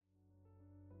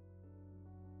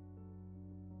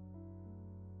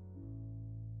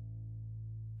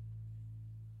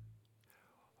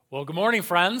Well, good morning,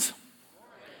 friends.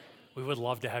 We would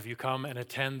love to have you come and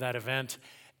attend that event.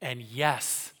 And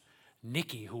yes,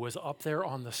 Nikki, who was up there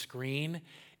on the screen,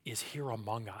 is here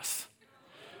among us.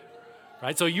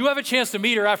 Right? So you have a chance to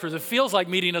meet her afterwards. It feels like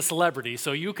meeting a celebrity,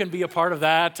 so you can be a part of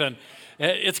that, and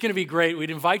it's going to be great. We'd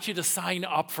invite you to sign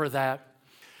up for that.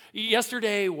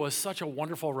 Yesterday was such a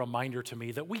wonderful reminder to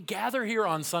me that we gather here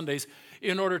on Sundays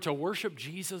in order to worship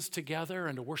Jesus together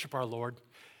and to worship our Lord,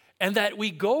 and that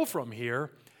we go from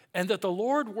here and that the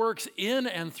Lord works in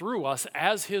and through us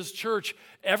as His church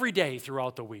every day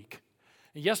throughout the week.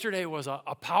 Yesterday was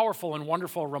a powerful and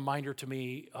wonderful reminder to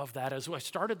me of that as I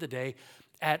started the day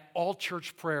at all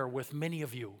church prayer with many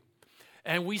of you.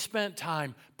 And we spent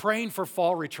time praying for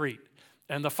fall retreat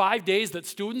and the 5 days that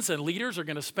students and leaders are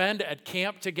going to spend at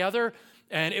camp together.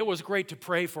 And it was great to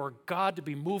pray for God to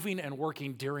be moving and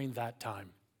working during that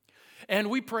time.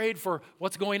 And we prayed for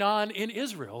what's going on in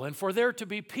Israel and for there to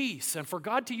be peace and for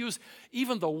God to use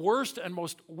even the worst and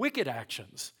most wicked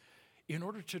actions in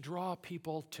order to draw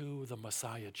people to the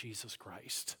Messiah, Jesus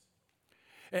Christ.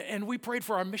 And we prayed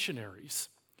for our missionaries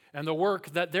and the work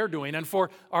that they're doing and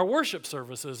for our worship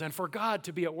services and for God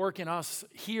to be at work in us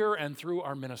here and through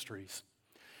our ministries.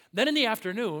 Then in the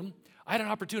afternoon, I had an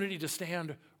opportunity to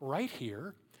stand right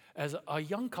here as a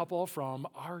young couple from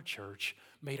our church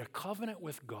made a covenant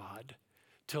with God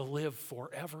to live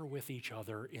forever with each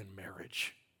other in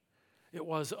marriage. It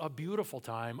was a beautiful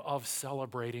time of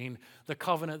celebrating the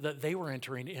covenant that they were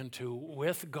entering into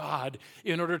with God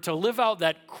in order to live out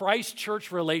that Christ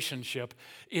church relationship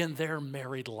in their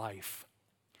married life.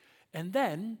 And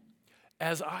then,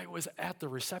 as I was at the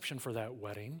reception for that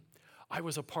wedding, I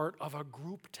was a part of a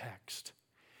group text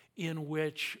in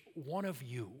which one of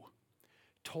you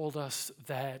told us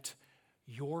that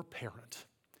your parent,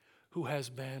 who has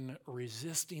been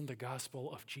resisting the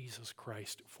gospel of Jesus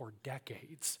Christ for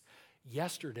decades,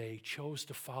 yesterday chose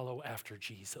to follow after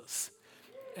Jesus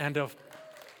and to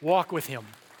walk with Him.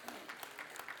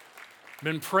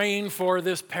 Been praying for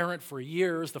this parent for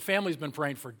years. The family's been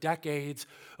praying for decades.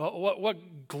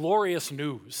 What glorious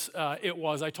news it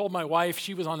was. I told my wife,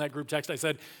 she was on that group text, I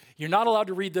said, "You're not allowed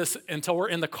to read this until we're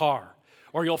in the car,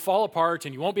 or you'll fall apart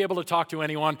and you won't be able to talk to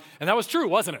anyone." And that was true,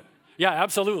 wasn't it? Yeah,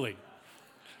 absolutely.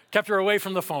 Kept her away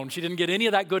from the phone. She didn't get any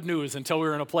of that good news until we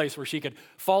were in a place where she could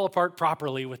fall apart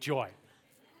properly with joy.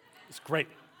 It's great.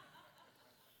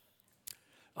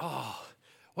 Oh,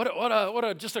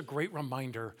 just a great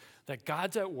reminder that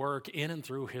God's at work in and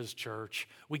through His church.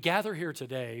 We gather here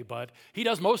today, but He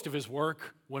does most of His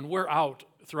work when we're out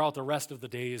throughout the rest of the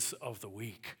days of the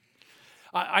week.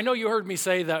 I know you heard me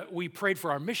say that we prayed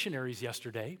for our missionaries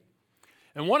yesterday.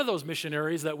 And one of those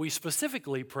missionaries that we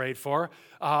specifically prayed for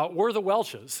were the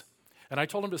Welshes. And I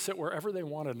told them to sit wherever they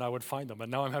wanted and I would find them. And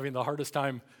now I'm having the hardest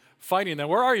time finding them.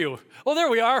 Where are you? Oh, there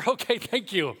we are. Okay,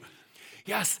 thank you.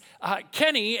 Yes,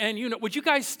 Kenny and Una, would you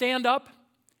guys stand up?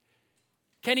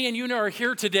 Kenny and Una are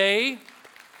here today.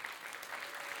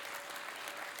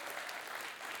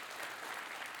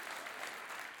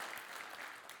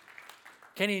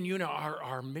 Kenny and Una are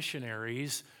our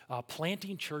missionaries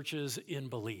planting churches in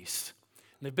Belize.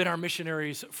 And they've been our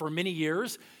missionaries for many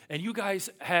years. And you guys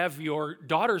have your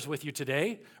daughters with you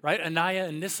today, right? Anaya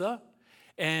and Nissa.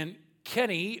 And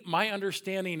Kenny, my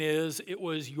understanding is it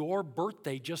was your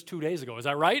birthday just 2 days ago. Is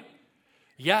that right?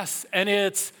 Yes. And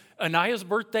it's Anaya's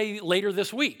birthday later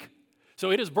this week. So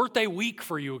it is birthday week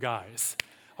for you guys.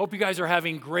 Hope you guys are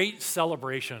having great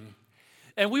celebration.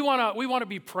 And we want to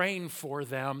be praying for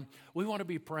them. We want to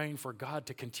be praying for God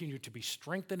to continue to be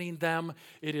strengthening them.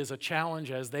 It is a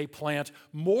challenge as they plant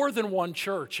more than one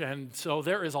church. And so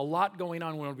there is a lot going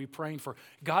on. We want to be praying for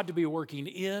God to be working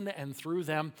in and through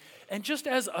them. And just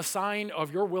as a sign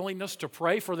of your willingness to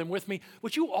pray for them with me,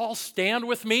 would you all stand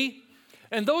with me?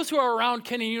 And those who are around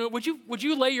Kenny, would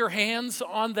you lay your hands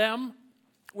on them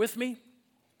with me?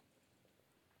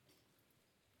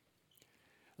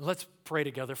 Let's pray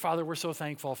together. Father, we're so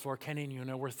thankful for Kenny and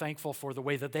Una. We're thankful for the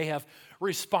way that they have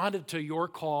responded to your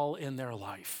call in their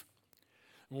life.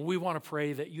 We want to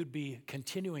pray that you'd be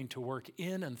continuing to work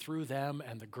in and through them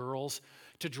and the girls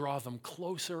to draw them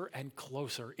closer and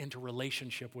closer into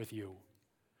relationship with you.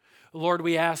 Lord,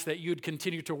 we ask that you'd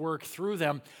continue to work through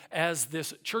them as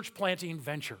this church planting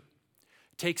venture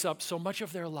takes up so much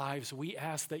of their lives. We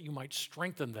ask that you might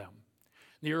strengthen them.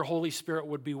 Your Holy Spirit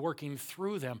would be working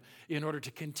through them in order to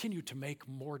continue to make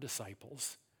more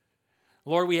disciples.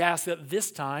 Lord, we ask that this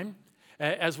time,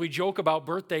 as we joke about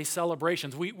birthday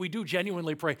celebrations, we do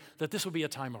genuinely pray that this would be a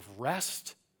time of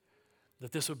rest,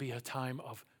 that this would be a time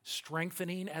of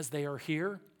strengthening as they are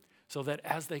here, so that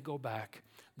as they go back,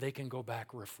 they can go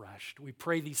back refreshed. We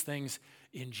pray these things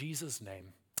in Jesus'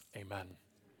 name. Amen.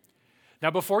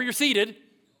 Now, before you're seated,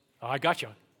 I got you.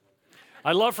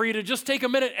 I'd love for you to just take a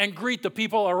minute and greet the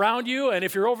people around you. And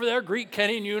if you're over there, greet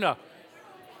Kenny and Una.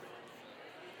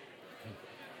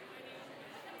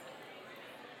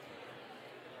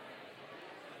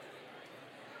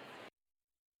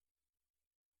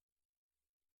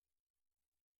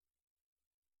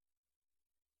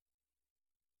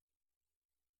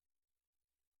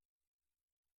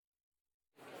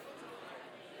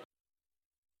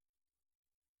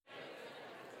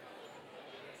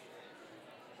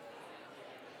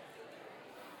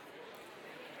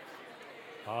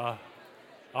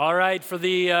 All right, for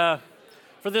the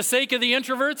sake of the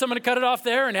introverts, I'm going to cut it off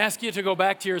there and ask you to go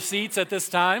back to your seats at this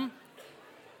time.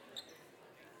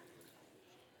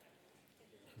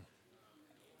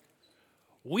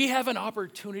 We have an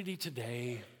opportunity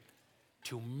today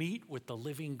to meet with the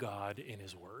living God in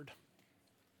His Word.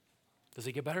 Does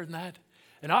it get better than that?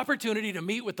 An opportunity to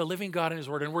meet with the living God in His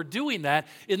Word. And we're doing that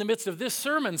in the midst of this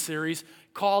sermon series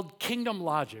called Kingdom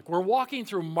Logic. We're walking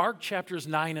through Mark chapters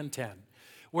 9 and 10,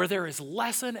 where there is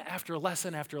lesson after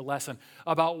lesson after lesson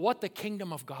about what the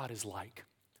kingdom of God is like.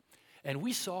 And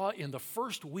we saw in the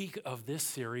first week of this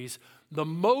series the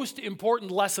most important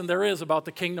lesson there is about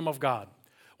the kingdom of God.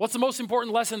 What's the most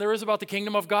important lesson there is about the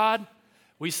kingdom of God?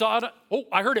 We saw it. Oh,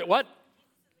 I heard it. What?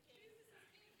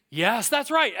 Yes,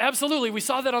 that's right. Absolutely. We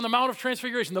saw that on the Mount of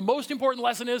Transfiguration. The most important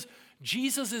lesson is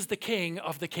Jesus is the king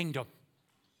of the kingdom.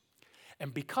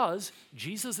 And because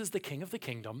Jesus is the king of the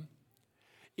kingdom,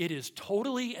 it is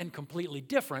totally and completely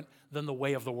different than the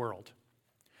way of the world.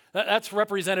 That's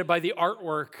represented by the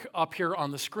artwork up here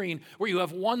on the screen, where you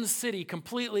have one city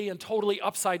completely and totally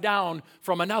upside down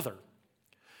from another.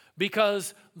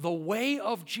 Because the way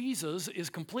of Jesus is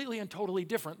completely and totally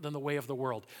different than the way of the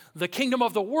world. The kingdom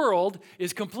of the world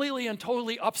is completely and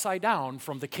totally upside down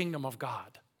from the kingdom of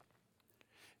God.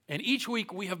 And each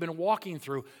week we have been walking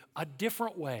through a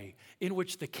different way in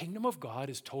which the kingdom of God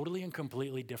is totally and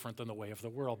completely different than the way of the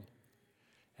world.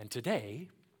 And today,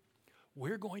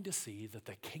 we're going to see that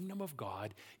the kingdom of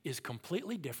God is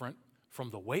completely different from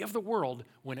the way of the world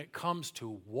when it comes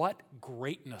to what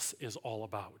greatness is all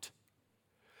about.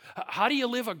 How do you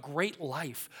live a great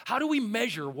life? How do we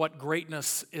measure what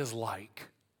greatness is like?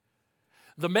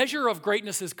 The measure of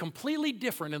greatness is completely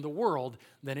different in the world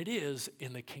than it is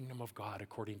in the kingdom of God,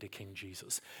 according to King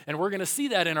Jesus. And we're going to see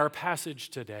that in our passage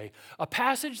today, a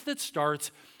passage that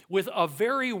starts with a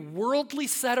very worldly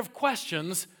set of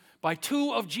questions by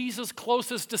two of Jesus'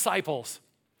 closest disciples.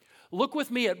 Look with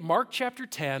me at Mark chapter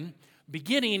 10,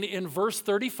 beginning in verse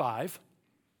 35.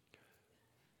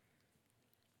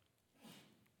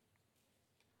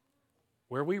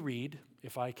 Where we read,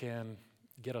 if I can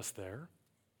get us there,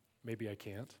 maybe I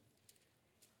can't.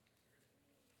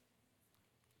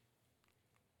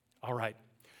 All right.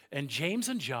 And James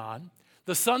and John,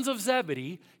 the sons of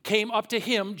Zebedee, came up to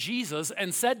him, Jesus,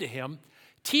 and said to him,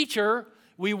 "Teacher,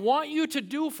 we want you to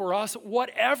do for us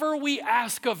whatever we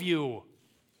ask of you."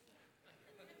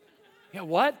 Yeah,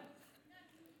 what?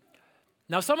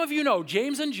 Now, some of you know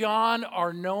James and John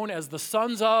are known as the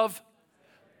sons of.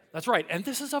 That's right. And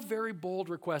this is a very bold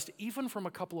request, even from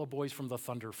a couple of boys from the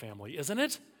Thunder family, isn't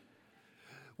it?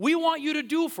 We want you to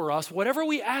do for us whatever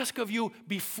we ask of you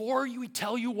before we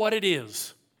tell you what it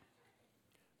is.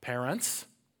 Parents,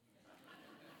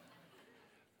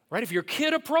 right? If your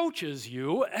kid approaches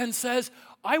you and says,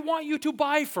 "I want you to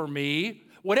buy for me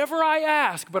whatever I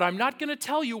ask, but I'm not going to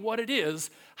tell you what it is,"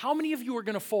 how many of you are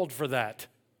going to fold for that?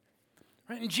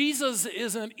 Right? And Jesus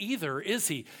isn't either, is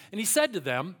he? And he said to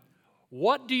them,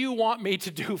 "What do you want me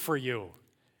to do for you?"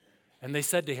 And they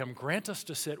said to him, "Grant us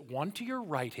to sit one to your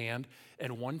right hand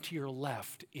and one to your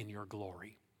left in your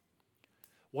glory."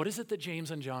 What is it that James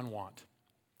and John want?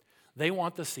 They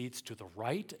want the seats to the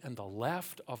right and the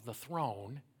left of the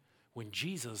throne when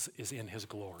Jesus is in his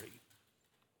glory.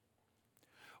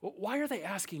 Why are they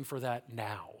asking for that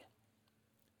now?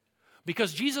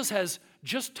 Because Jesus has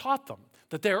just taught them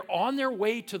that they're on their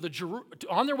way to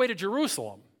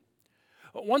Jerusalem.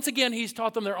 Once again, he's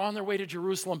taught them they're on their way to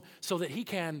Jerusalem so that he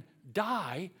can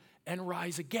die and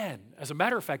rise again. As a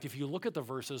matter of fact, if you look at the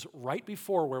verses right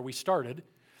before where we started,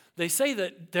 they say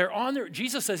that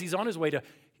Jesus says he's on his way to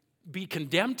be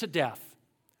condemned to death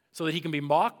so that he can be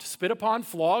mocked, spit upon,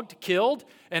 flogged, killed,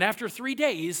 and after 3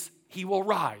 days, he will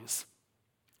rise.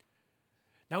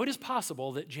 Now, it is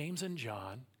possible that James and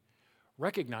John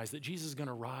recognize that Jesus is going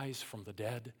to rise from the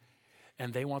dead,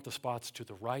 and they want the spots to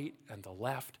the right and the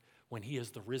left when he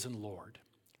is the risen Lord.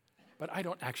 But I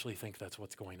don't actually think that's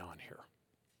what's going on here.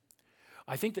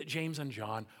 I think that James and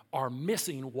John are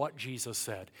missing what Jesus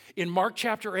said. In Mark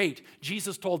chapter 8,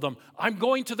 Jesus told them, "I'm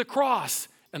going to the cross."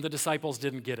 and the disciples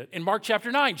didn't get it. In Mark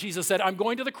chapter 9, Jesus said, I'm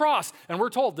going to the cross, and we're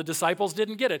told the disciples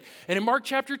didn't get it. And in Mark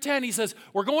chapter 10, he says,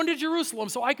 we're going to Jerusalem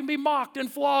so I can be mocked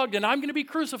and flogged, and I'm going to be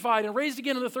crucified and raised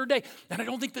again on the third day. And I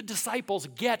don't think the disciples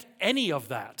get any of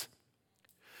that.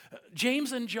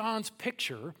 James and John's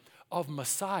picture of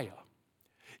Messiah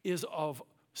is of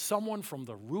someone from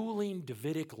the ruling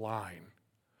Davidic line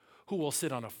who will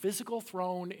sit on a physical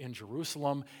throne in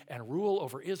Jerusalem and rule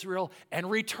over Israel and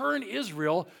return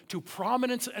Israel to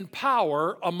prominence and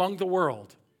power among the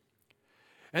world.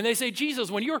 And they say,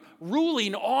 Jesus, when you're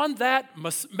ruling on that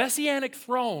messianic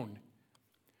throne,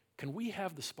 can we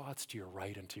have the spots to your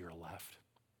right and to your left?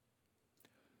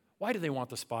 Why do they want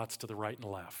the spots to the right and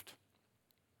left?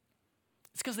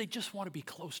 It's because they just want to be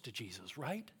close to Jesus,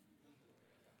 right?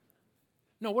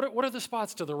 No, what are the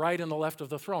spots to the right and the left of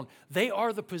the throne? They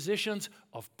are the positions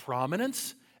of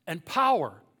prominence and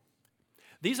power.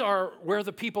 These are where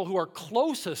the people who are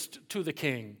closest to the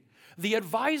king, the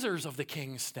advisors of the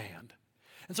king, stand.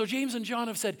 And so James and John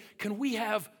have said, can we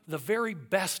have the very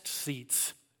best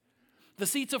seats? The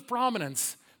seats of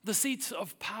prominence, the seats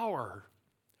of power.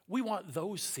 We want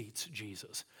those seats,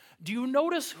 Jesus. Do you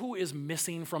notice who is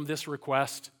missing from this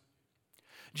request?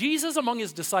 Jesus among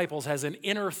his disciples has an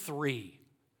inner three.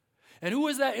 And who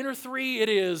is that inner three? It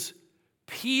is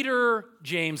Peter,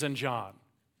 James, and John.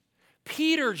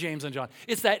 Peter, James, and John.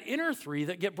 It's that inner three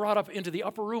that get brought up into the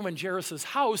upper room in Jairus'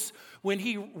 house when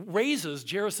he raises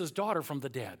Jairus' daughter from the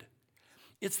dead.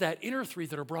 It's that inner three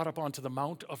that are brought up onto the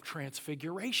Mount of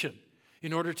Transfiguration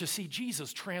in order to see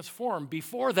Jesus transform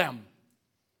before them.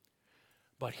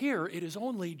 But here, it is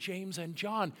only James and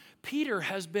John. Peter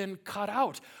has been cut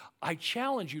out. I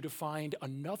challenge you to find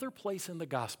another place in the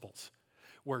Gospels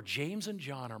where James and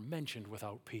John are mentioned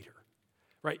without Peter.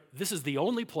 Right? This is the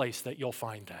only place that you'll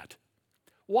find that.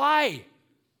 Why?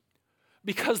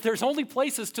 Because there's only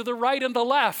places to the right and the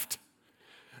left.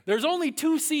 There's only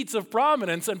two seats of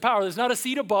prominence and power. There's not a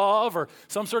seat above or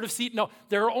some sort of seat. No,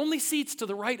 there are only seats to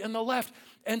the right and the left.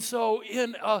 And so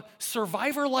in a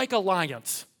survivor-like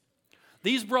alliance,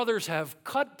 these brothers have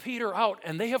cut Peter out,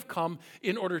 and they have come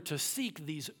in order to seek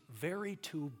these very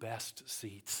two best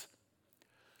seats.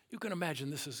 You can imagine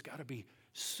this has got to be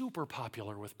super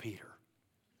popular with Peter.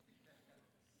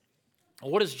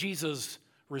 What is Jesus'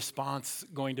 response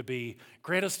going to be?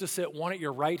 Grant us to sit one at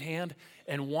your right hand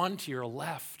and one to your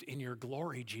left in your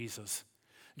glory, Jesus.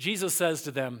 Jesus says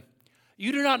to them,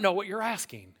 you do not know what you're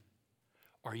asking.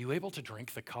 Are you able to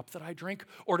drink the cup that I drink,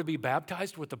 or to be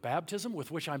baptized with the baptism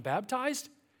with which I'm baptized?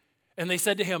 And they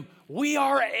said to him, we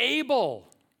are able.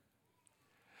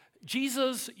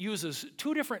 Jesus uses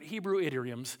two different Hebrew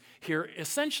idioms here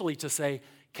essentially to say,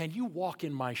 can you walk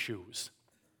in my shoes?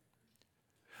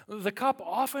 The cup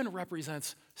often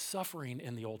represents suffering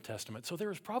in the Old Testament. So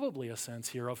there is probably a sense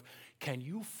here of, can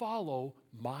you follow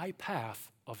my path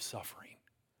of suffering?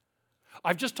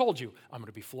 I've just told you, I'm going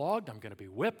to be flogged, I'm going to be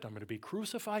whipped, I'm going to be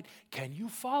crucified. Can you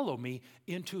follow me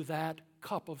into that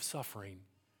cup of suffering?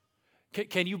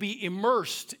 Can you be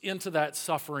immersed into that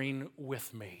suffering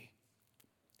with me?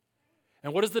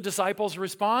 And what is the disciples'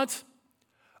 response?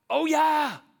 Oh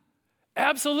yeah,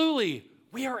 absolutely,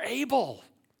 we are able.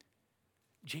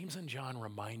 James and John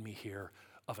remind me here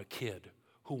of a kid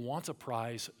who wants a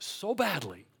prize so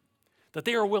badly that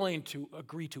they are willing to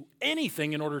agree to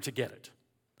anything in order to get it.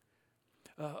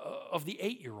 Of the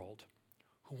 8-year-old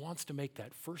who wants to make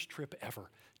that first trip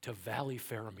ever to Valley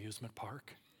Fair Amusement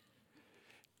Park.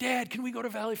 Dad, can we go to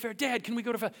Valley Fair? Dad, can we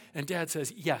go to Valley? And Dad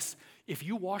says, yes, if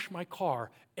you wash my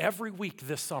car every week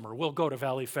this summer, we'll go to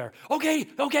Valley Fair. Okay,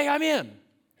 I'm in.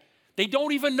 They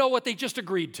don't even know what they just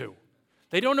agreed to.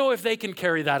 They don't know if they can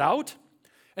carry that out.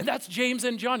 And that's James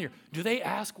and John here. Do they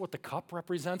ask what the cup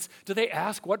represents? Do they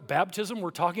ask what baptism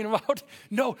we're talking about?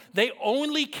 No, they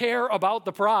only care about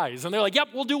the prize. And they're like, yep,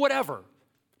 we'll do whatever.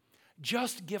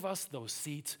 Just give us those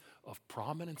seats of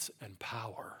prominence and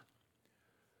power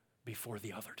before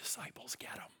the other disciples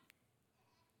get them.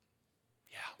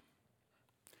 Yeah.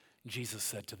 Jesus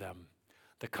said to them,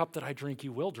 the cup that I drink,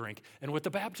 you will drink. And with the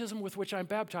baptism with which I'm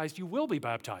baptized, you will be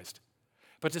baptized.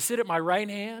 But to sit at my right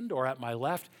hand or at my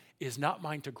left is not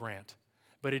mine to grant,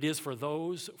 but it is for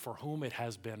those for whom it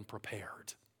has been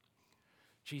prepared.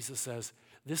 Jesus says,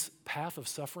 this path of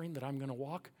suffering that I'm going to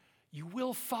walk, you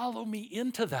will follow me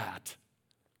into that.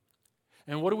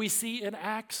 And what do we see in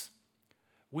Acts?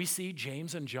 We see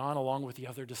James and John, along with the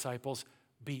other disciples,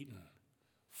 beaten,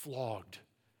 flogged,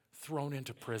 thrown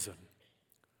into prison.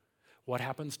 What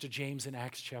happens to James in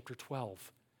Acts chapter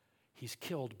 12? He's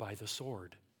killed by the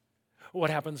sword.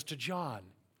 What happens to John?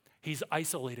 He's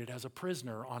isolated as a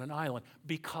prisoner on an island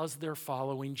because they're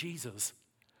following Jesus.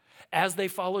 As they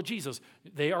follow Jesus,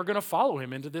 they are going to follow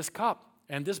him into this cup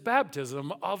and this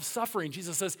baptism of suffering.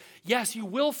 Jesus says, yes, you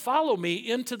will follow me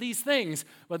into these things.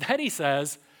 But then he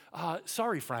says,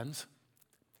 sorry, friends,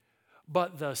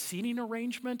 but the seating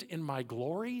arrangement in my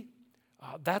glory,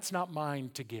 that's not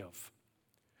mine to give.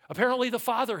 Apparently, the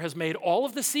Father has made all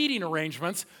of the seating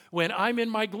arrangements when I'm in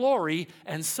my glory,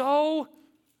 and so,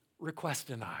 request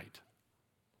denied.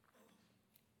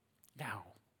 Now,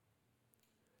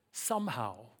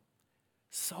 somehow,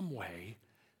 some way,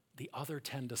 the other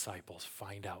 10 disciples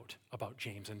find out about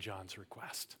James and John's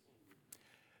request.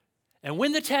 And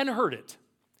when the 10 heard it,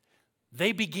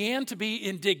 they began to be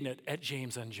indignant at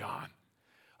James and John.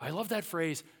 I love that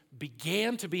phrase,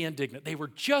 began to be indignant. They were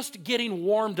just getting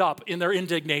warmed up in their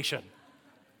indignation.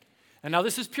 And now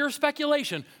this is pure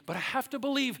speculation, but I have to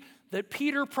believe that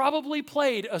Peter probably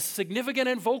played a significant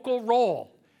and vocal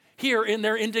role here in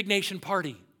their indignation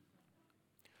party.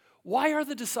 Why are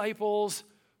the disciples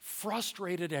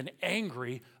frustrated and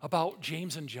angry about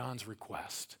James and John's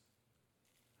request?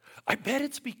 I bet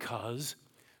it's because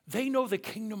they know the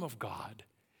kingdom of God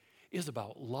is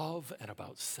about love and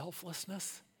about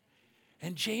selflessness.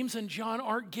 And James and John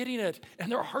aren't getting it,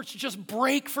 and their hearts just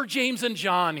break for James and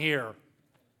John here.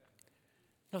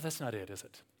 No, that's not it, is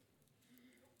it?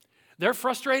 They're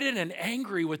frustrated and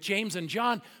angry with James and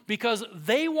John because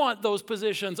they want those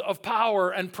positions of power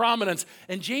and prominence.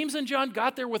 And James and John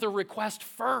got there with a request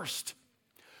first.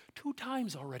 2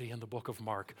 times already in the book of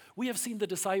Mark, we have seen the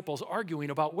disciples arguing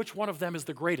about which one of them is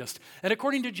the greatest. And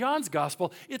according to John's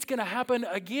gospel, it's going to happen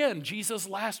again, Jesus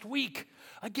last week.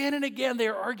 Again and again, they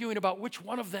are arguing about which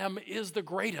one of them is the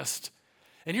greatest.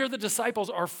 And here the disciples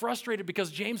are frustrated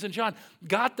because James and John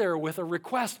got there with a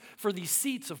request for these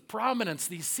seats of prominence,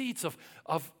 these seats of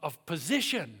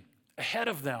position ahead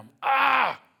of them.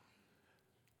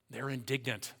 They're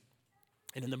indignant.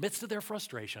 And in the midst of their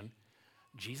frustration,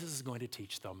 Jesus is going to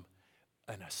teach them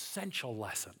an essential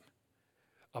lesson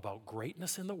about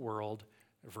greatness in the world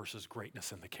versus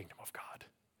greatness in the kingdom of God.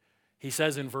 He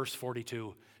says in verse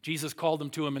 42, Jesus called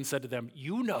them to him and said to them,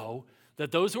 you know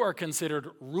that those who are considered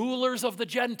rulers of the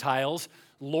Gentiles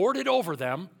lord it over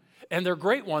them, and their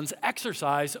great ones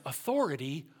exercise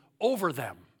authority over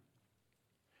them.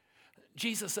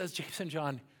 Jesus says, James and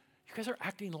John, you guys are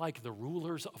acting like the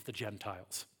rulers of the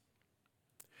Gentiles.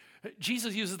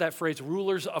 Jesus uses that phrase,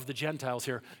 rulers of the Gentiles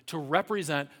here, to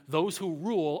represent those who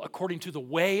rule according to the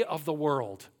way of the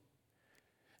world.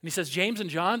 And he says, James and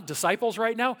John, disciples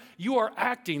right now, you are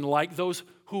acting like those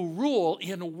who rule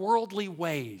in worldly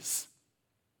ways.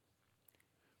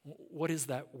 What is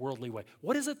that worldly way?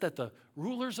 What is it that the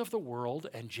rulers of the world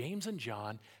and James and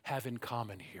John have in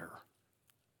common here?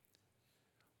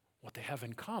 What they have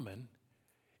in common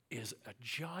is a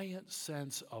giant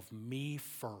sense of me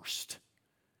first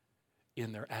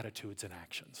in their attitudes and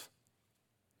actions.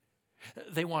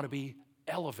 They want to be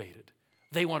elevated.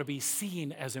 They want to be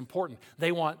seen as important.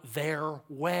 They want their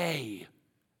way.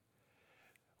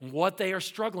 What they are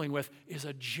struggling with is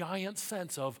a giant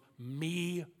sense of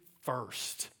me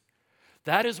first.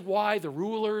 That is why the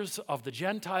rulers of the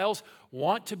Gentiles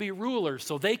want to be rulers,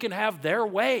 so they can have their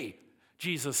way,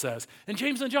 Jesus says. And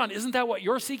James and John, isn't that what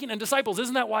you're seeking? And disciples,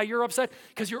 isn't that why you're upset?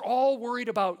 Because you're all worried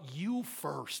about you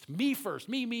first, me,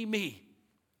 me.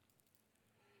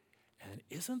 And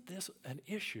isn't this an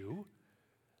issue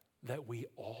that we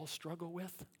all struggle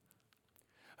with?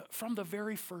 From the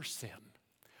very first sin,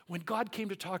 when God came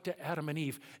to talk to Adam and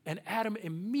Eve, and Adam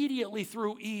immediately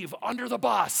threw Eve under the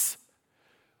bus.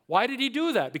 Why did he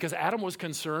do that? Because Adam was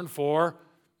concerned for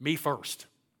me first.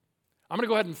 I'm going to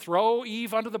go ahead and throw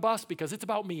Eve under the bus because it's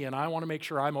about me and I want to make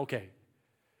sure I'm okay.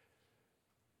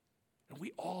 And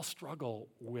we all struggle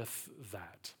with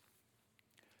that.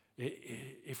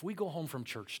 If we go home from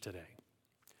church today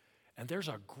and there's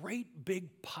a great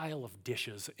big pile of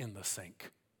dishes in the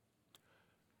sink,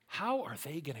 how are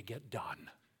they going to get done?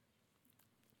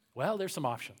 Well, there's some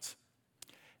options.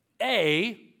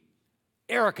 A,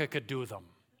 Erica could do them.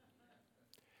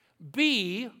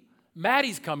 B,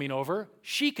 Maddie's coming over,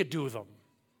 she could do them.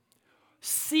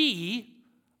 C,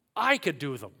 I could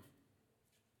do them.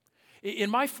 In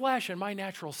my flesh and my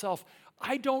natural self,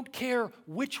 I don't care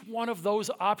which one of those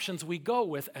options we go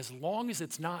with as long as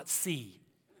it's not C.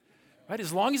 Right?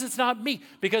 As long as it's not me.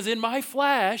 Because in my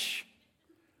flesh,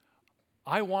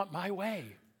 I want my way.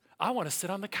 I want to sit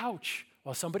on the couch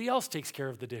while somebody else takes care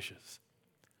of the dishes.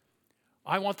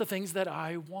 I want the things that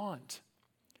I want.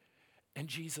 And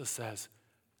Jesus says,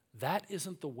 that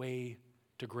isn't the way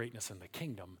to greatness in the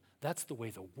kingdom. That's the way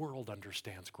the world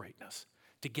understands greatness.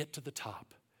 To get to the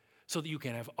top so that you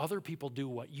can have other people do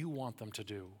what you want them to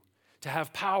do. To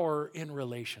have power in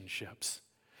relationships.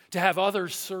 to have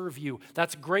others serve you.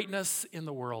 That's greatness in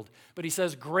the world. But he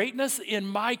says, greatness in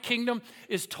my kingdom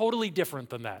is totally different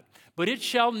than that. But it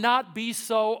shall not be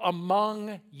so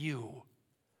among you.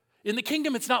 In the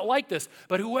kingdom, it's not like this.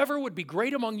 But whoever would be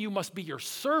great among you must be your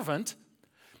servant,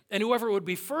 and whoever would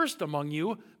be first among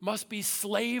you must be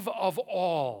slave of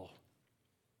all.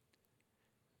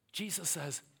 Jesus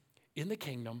says, in the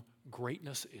kingdom,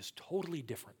 greatness is totally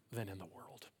different than in the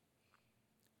world.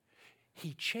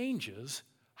 He changes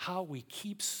how we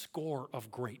keep score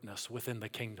of greatness within the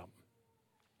kingdom.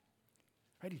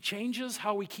 Right? He changes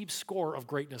how we keep score of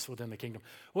greatness within the kingdom.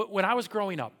 When I was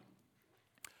growing up,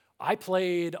 I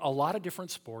played a lot of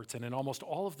different sports, and in almost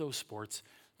all of those sports,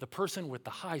 the person with the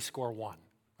high score won.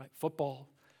 Right? Football,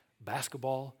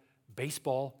 basketball,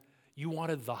 baseball, you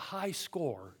wanted the high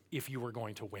score if you were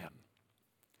going to win.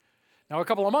 Now, a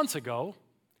couple of months ago,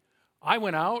 I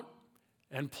went out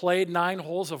and played 9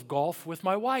 holes of golf with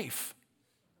my wife.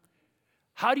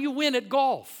 How do you win at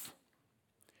golf?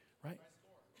 Right?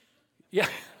 Yeah.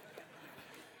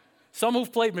 Some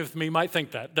who've played with me might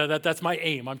think that's my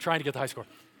aim. I'm trying to get the high score.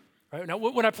 Right? Now,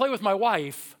 when I play with my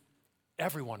wife,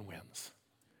 everyone wins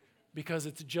because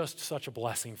it's just such a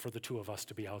blessing for the two of us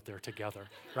to be out there together.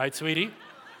 Right, sweetie?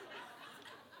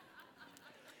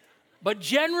 But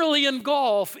generally in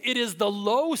golf, it is the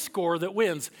low score that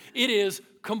wins. It is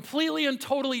completely and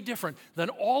totally different than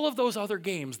all of those other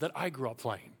games that I grew up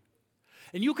playing.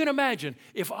 And you can imagine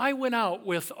if I went out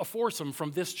with a foursome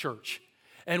from this church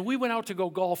and we went out to go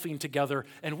golfing together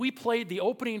and we played the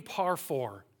opening par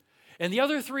 4 and the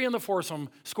other 3 in the foursome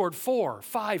scored 4,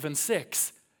 5, and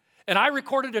 6 and I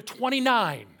recorded a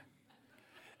 29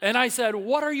 and I said,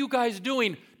 what are you guys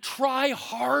doing? Try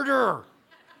harder.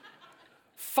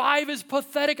 5 is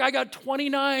pathetic. I got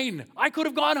 29. I could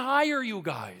have gone higher, you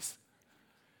guys.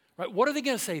 Right? What are they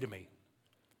going to say to me?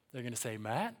 They're going to say,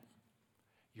 Matt,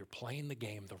 you're playing the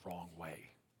game the wrong way.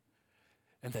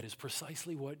 And that is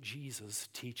precisely what Jesus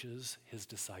teaches his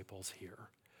disciples here.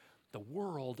 The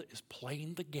world is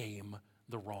playing the game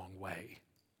the wrong way.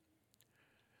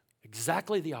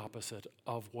 Exactly the opposite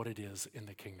of what it is in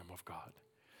the kingdom of God.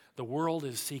 The world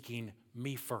is seeking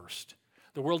me first.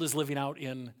 The world is living out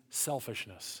in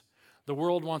selfishness. The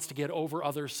world wants to get over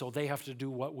others, so they have to do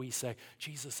what we say.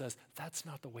 Jesus says that's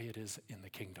not the way it is in the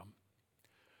kingdom.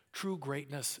 True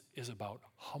greatness is about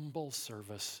humble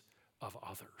service of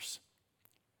others.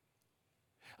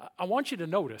 I want you to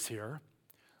notice here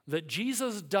that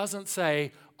Jesus doesn't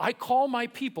say, I call my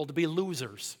people to be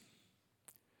losers.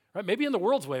 Right? Maybe in the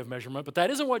world's way of measurement, but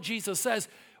that isn't what Jesus says.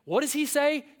 What does he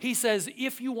say? He says,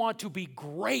 if you want to be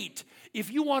great,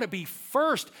 if you want to be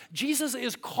first, Jesus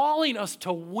is calling us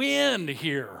to win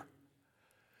here.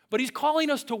 But he's calling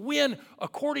us to win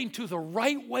according to the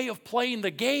right way of playing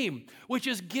the game, which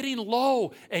is getting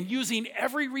low and using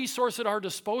every resource at our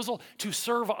disposal to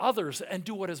serve others and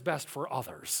do what is best for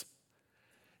others.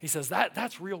 He says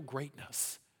that's real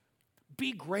greatness.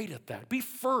 Be great at that. Be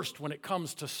first when it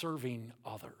comes to serving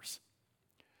others.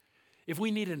 If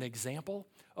we need an example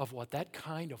of what that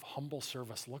kind of humble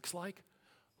service looks like,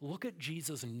 look at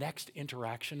Jesus' next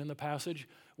interaction in the passage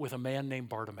with a man named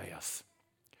Bartimaeus.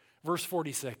 Verse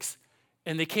 46,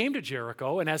 and they came to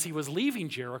Jericho, and as he was leaving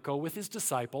Jericho with his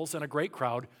disciples and a great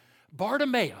crowd,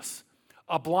 Bartimaeus,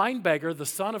 a blind beggar, the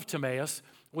son of Timaeus,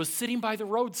 was sitting by the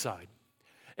roadside.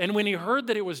 And when he heard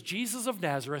that it was Jesus of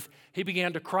Nazareth, he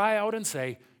began to cry out and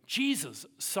say, Jesus,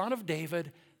 son of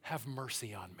David, have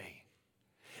mercy on me.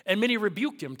 And many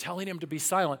rebuked him, telling him to be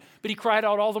silent. But he cried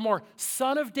out all the more,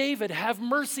 Son of David, have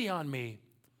mercy on me.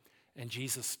 And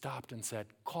Jesus stopped and said,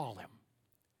 call him.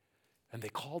 And they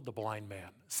called the blind man,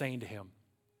 saying to him,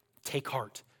 take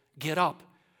heart, get up.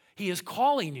 He is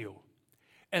calling you.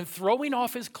 And throwing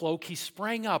off his cloak, he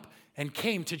sprang up and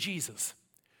came to Jesus.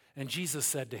 And Jesus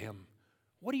said to him,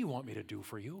 what do you want me to do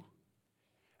for you?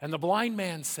 And the blind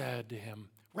man said to him,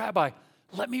 Rabbi,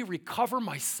 let me recover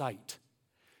my sight.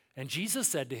 And Jesus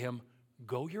said to him,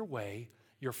 go your way,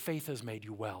 your faith has made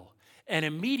you well. And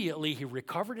immediately he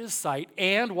recovered his sight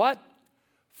and what?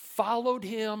 Followed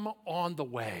him on the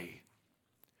way.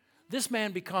 This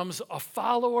man becomes a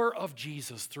follower of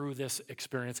Jesus through this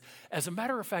experience. As a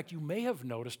matter of fact, you may have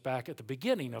noticed back at the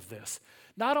beginning of this,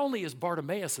 not only is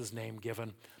Bartimaeus' name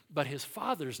given, but his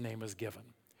father's name is given.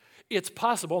 It's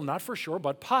possible, not for sure,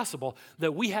 but possible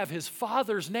that we have his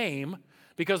father's name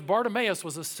because Bartimaeus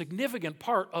was a significant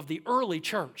part of the early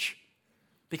church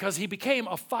because he became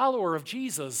a follower of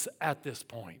Jesus at this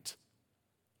point.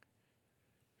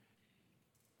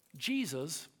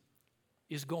 Jesus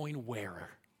is going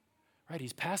where? Right?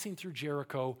 He's passing through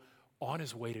Jericho on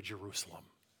his way to Jerusalem.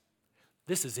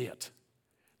 This is it.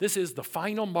 This is the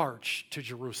final march to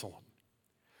Jerusalem,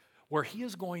 where he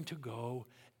is going to go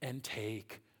and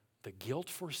take the guilt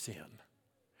for sin,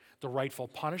 the rightful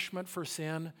punishment for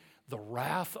sin, the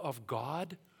wrath of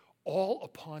God, all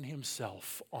upon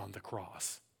himself on the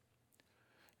cross.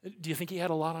 Do you think he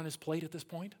had a lot on his plate at this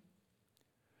point?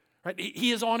 Right?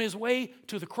 He is on his way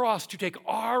to the cross to take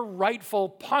our rightful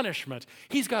punishment.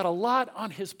 He's got a lot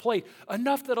on his plate,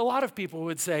 enough that a lot of people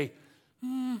would say,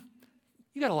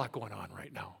 you got a lot going on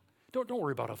right now. Don't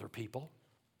worry about other people.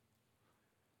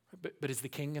 But is the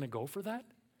king going to go for that?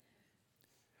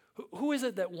 Who is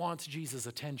it that wants Jesus'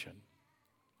 attention?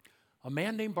 A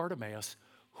man named Bartimaeus,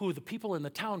 who the people in the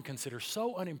town consider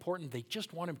so unimportant they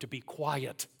just want him to be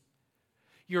quiet.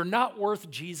 You're not worth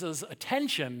Jesus'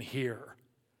 attention here.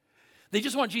 They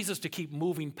just want Jesus to keep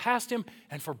moving past him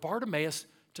and for Bartimaeus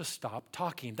to stop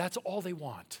talking. That's all they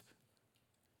want.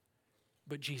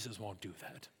 But Jesus won't do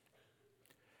that.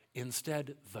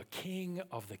 Instead, the king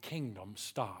of the kingdom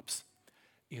stops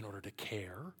in order to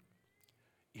care,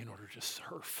 in order to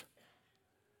serve.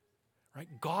 Right?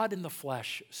 God in the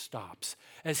flesh stops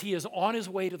as he is on his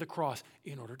way to the cross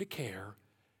in order to care,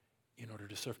 in order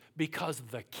to serve, because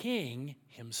the king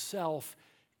himself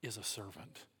is a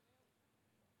servant.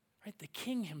 Right? The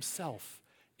king himself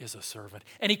is a servant.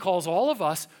 And he calls all of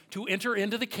us to enter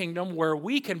into the kingdom where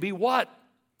we can be what?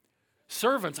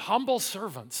 Servants, humble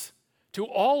servants to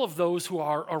all of those who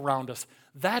are around us.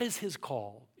 That is his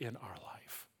call in our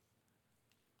life.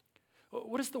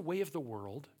 What does the way of the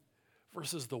world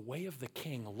versus the way of the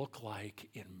king look like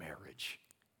in marriage?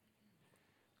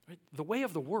 Right? The way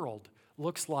of the world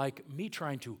looks like me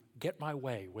trying to get my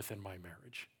way within my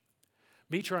marriage.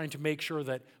 Me trying to make sure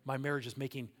that my marriage is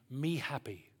making me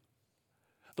happy.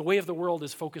 The way of the world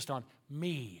is focused on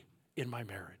me in my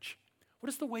marriage. What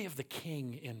is the way of the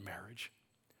king in marriage?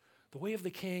 The way of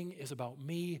the king is about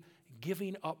me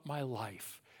giving up my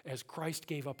life as Christ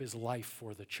gave up his life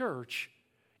for the church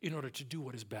in order to do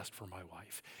what is best for my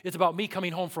wife. It's about me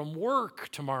coming home from work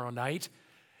tomorrow night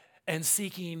and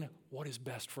seeking what is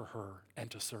best for her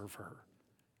and to serve her.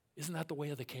 Isn't that the way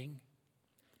of the king?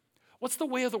 What's the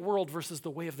way of the world versus the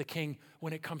way of the king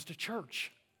when it comes to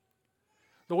church?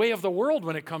 The way of the world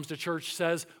when it comes to church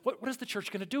says, what is the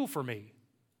church going to do for me?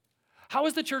 How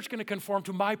is the church going to conform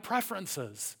to my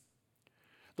preferences?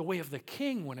 The way of the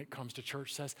king when it comes to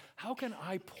church says, how can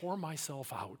I pour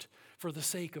myself out for the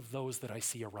sake of those that I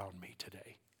see around me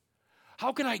today?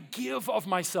 How can I give of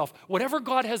myself, whatever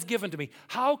God has given to me,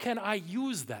 how can I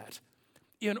use that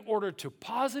in order to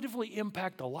positively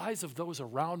impact the lives of those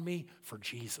around me for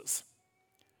Jesus?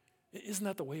 Isn't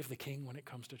that the way of the king when it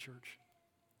comes to church?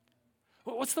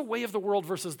 What's the way of the world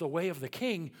versus the way of the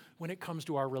king when it comes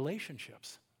to our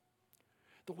relationships?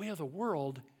 The way of the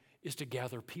world is to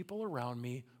gather people around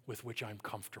me with which I'm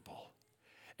comfortable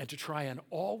and to try and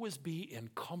always be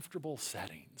in comfortable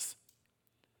settings.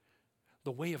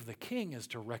 The way of the king is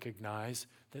to recognize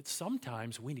that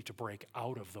sometimes we need to break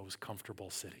out of those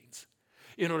comfortable settings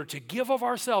in order to give of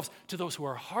ourselves to those who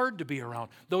are hard to be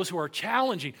around, those who are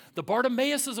challenging, the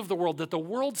Bartimaeuses of the world that the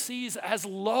world sees as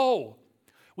low.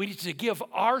 We need to give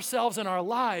ourselves and our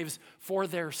lives for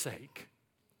their sake.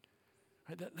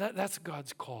 That's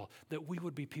God's call, that we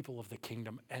would be people of the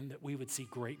kingdom and that we would see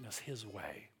greatness his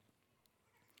way.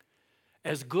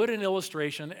 As good an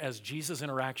illustration as Jesus'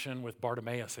 interaction with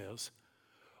Bartimaeus is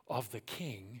of the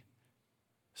king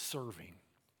serving,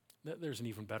 there's an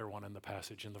even better one in the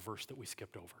passage in the verse that we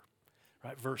skipped over.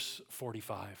 Right? Verse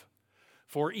 45.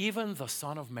 For even the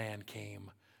Son of Man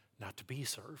came not to be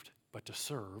served, but to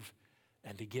serve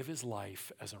and to give his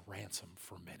life as a ransom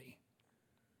for many.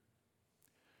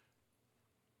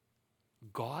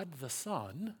 God the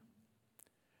Son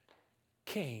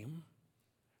came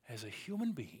as a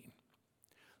human being,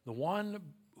 the one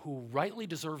who rightly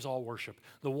deserves all worship,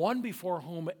 the one before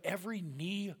whom every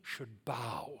knee should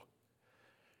bow,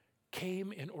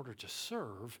 came in order to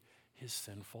serve his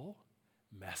sinful,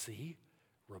 messy,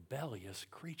 rebellious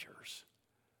creatures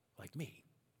like me.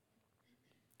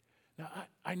 Now,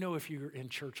 I know if you're in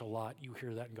church a lot, you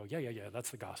hear that and go, yeah, that's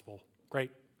the gospel.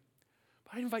 Great.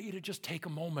 But I invite you to just take a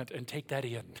moment and take that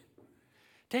in.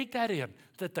 Take that in,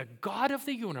 that the God of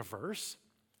the universe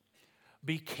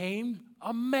became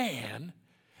a man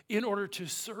in order to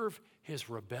serve his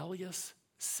rebellious,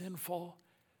 sinful,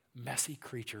 messy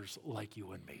creatures like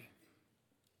you and me.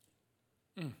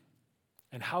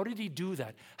 And how did he do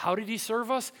that? How did he serve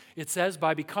us? It says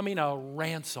by becoming a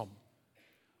ransom.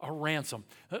 A ransom.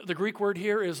 The Greek word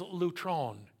here is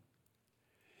lutron.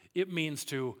 It means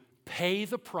to pay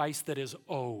the price that is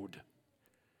owed.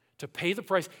 To pay the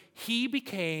price. He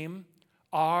became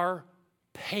our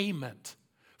payment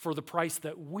for the price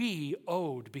that we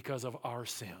owed because of our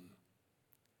sin.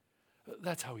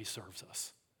 That's how he serves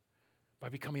us, by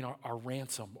becoming our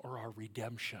ransom or our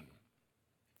redemption.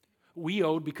 We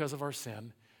owed because of our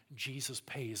sin. Jesus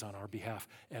pays on our behalf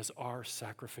as our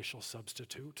sacrificial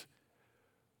substitute.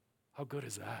 How good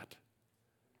is that?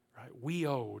 Right? We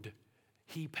owed,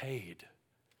 he paid.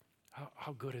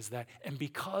 How good is that? And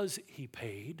because he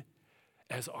paid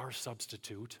as our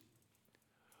substitute,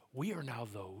 we are now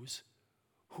those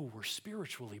who were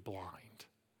spiritually blind,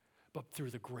 but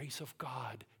through the grace of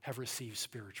God have received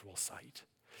spiritual sight.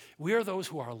 We are those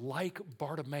who are like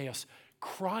Bartimaeus,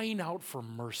 crying out for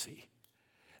mercy.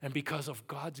 And because of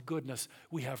God's goodness,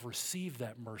 we have received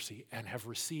that mercy and have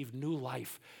received new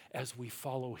life as we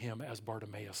follow him as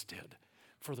Bartimaeus did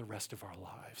for the rest of our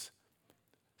lives.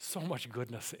 So much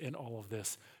goodness in all of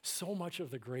this. So much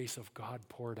of the grace of God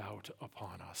poured out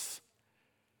upon us.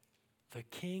 The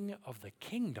King of the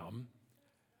kingdom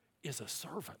is a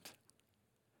servant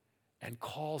and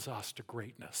calls us to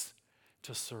greatness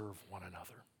to serve one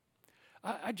another.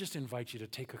 I just invite you to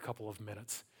take a couple of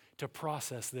minutes to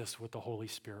process this with the Holy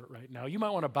Spirit right now. You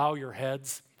might want to bow your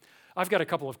heads. I've got a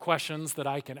couple of questions that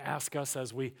I can ask us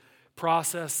as we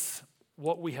process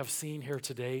what we have seen here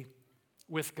today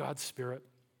with God's Spirit.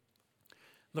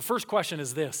 The first question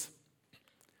is this: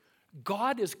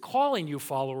 God is calling you,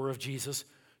 follower of Jesus,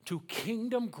 to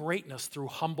kingdom greatness through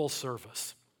humble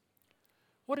service.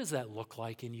 What does that look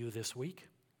like in you this week?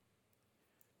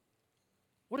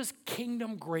 What does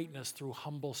kingdom greatness through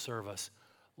humble service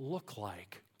look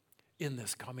like in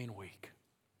this coming week?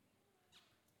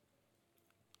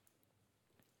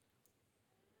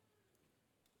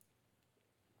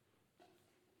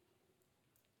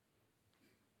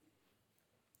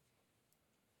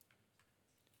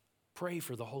 Pray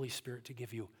for the Holy Spirit to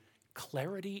give you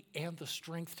clarity and the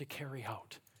strength to carry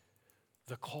out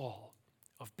the call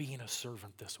of being a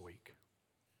servant this week.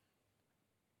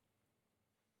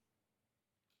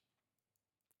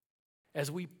 As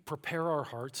we prepare our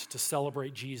hearts to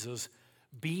celebrate Jesus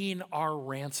being our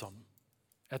ransom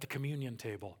at the communion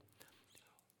table,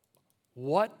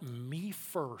 what me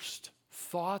first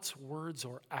thoughts, words,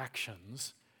 or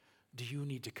actions do you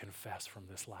need to confess from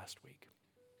this last week?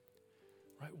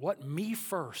 Right? What me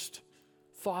first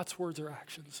thoughts, words, or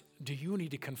actions do you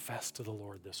need to confess to the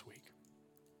Lord this week?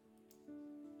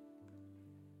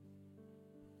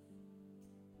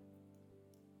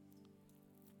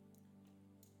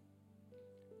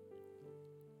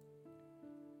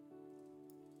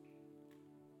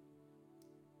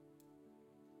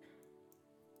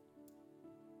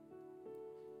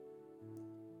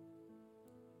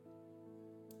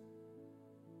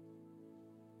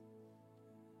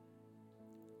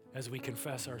 As we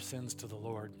confess our sins to the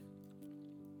Lord,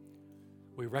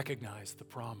 we recognize the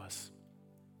promise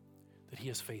that he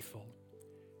is faithful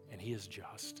and he is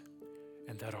just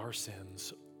and that our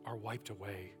sins are wiped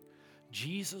away.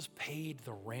 Jesus paid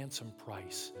the ransom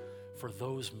price for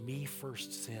those me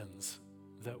first sins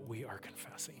that we are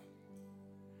confessing.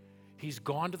 He's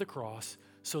gone to the cross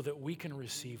so that we can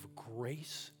receive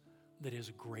grace that is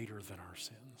greater than our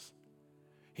sins.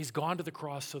 He's gone to the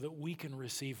cross so that we can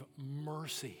receive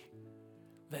mercy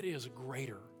that is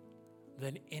greater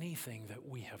than anything that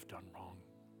we have done wrong.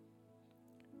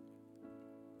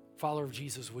 Follower of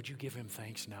Jesus, would you give him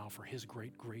thanks now for his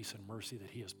great grace and mercy that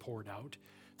he has poured out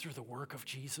through the work of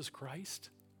Jesus Christ?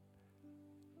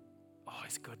 Oh,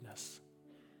 his goodness,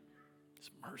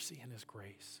 his mercy, and his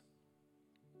grace.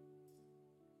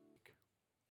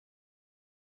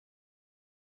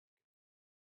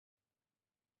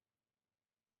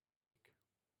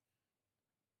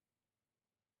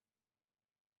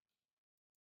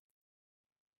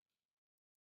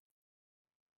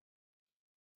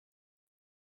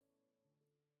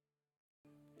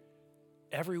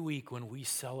 Every week when we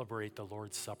celebrate the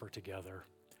Lord's Supper together,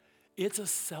 it's a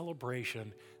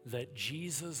celebration that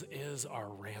Jesus is our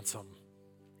ransom,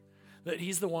 that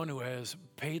he's the one who has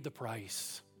paid the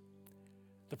price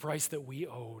that we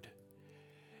owed.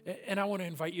 And I want to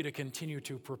invite you to continue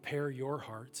to prepare your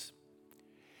hearts.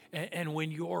 And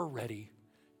when you're ready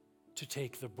to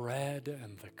take the bread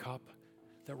and the cup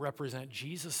that represent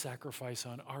Jesus' sacrifice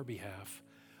on our behalf,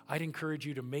 I'd encourage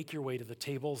you to make your way to the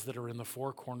tables that are in the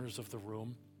four corners of the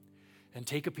room and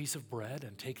take a piece of bread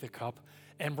and take the cup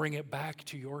and bring it back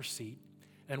to your seat.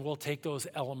 And we'll take those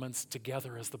elements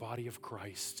together as the body of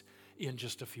Christ in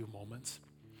just a few moments.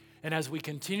 And as we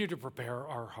continue to prepare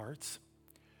our hearts,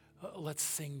 let's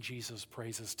sing Jesus'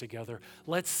 praises together.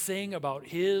 Let's sing about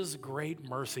his great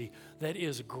mercy that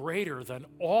is greater than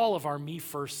all of our me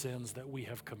first sins that we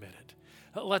have committed.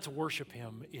 Let's worship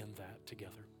him in that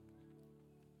together.